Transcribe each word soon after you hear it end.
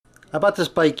I bought this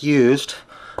bike used,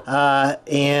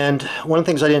 and one of the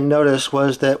things I didn't notice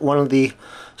was that one of the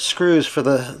screws for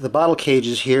the bottle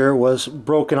cages here was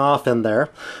broken off in there.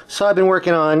 So I've been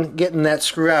working on getting that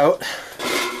screw out.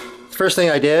 First thing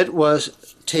I did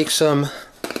was take some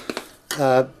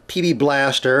PB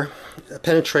Blaster,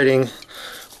 penetrating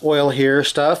oil here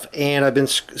stuff, and I've been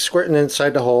squirting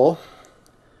inside the hole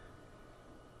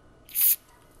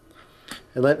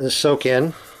and letting this soak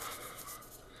in.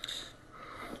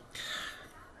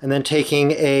 And then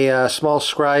taking a small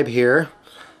scribe here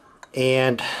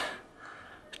and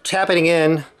tapping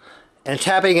it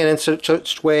in such a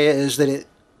way as that it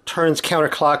turns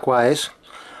counterclockwise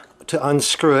to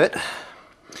unscrew it.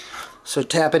 So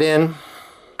tap it in,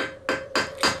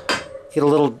 get a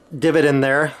little divot in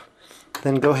there,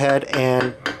 then go ahead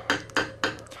and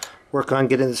work on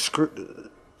getting the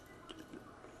screw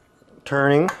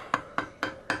turning.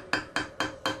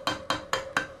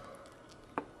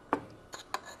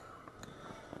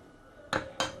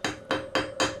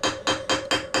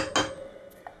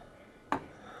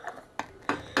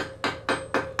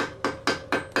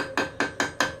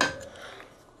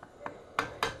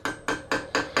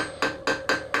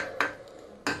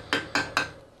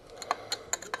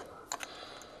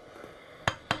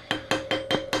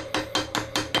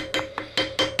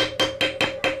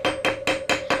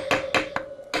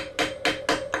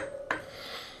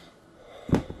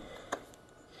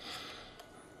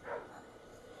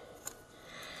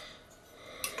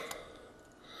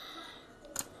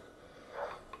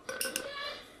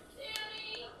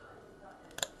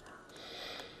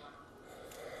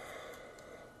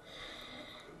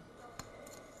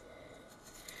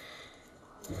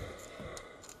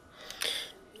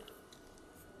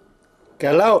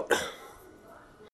 Got it out.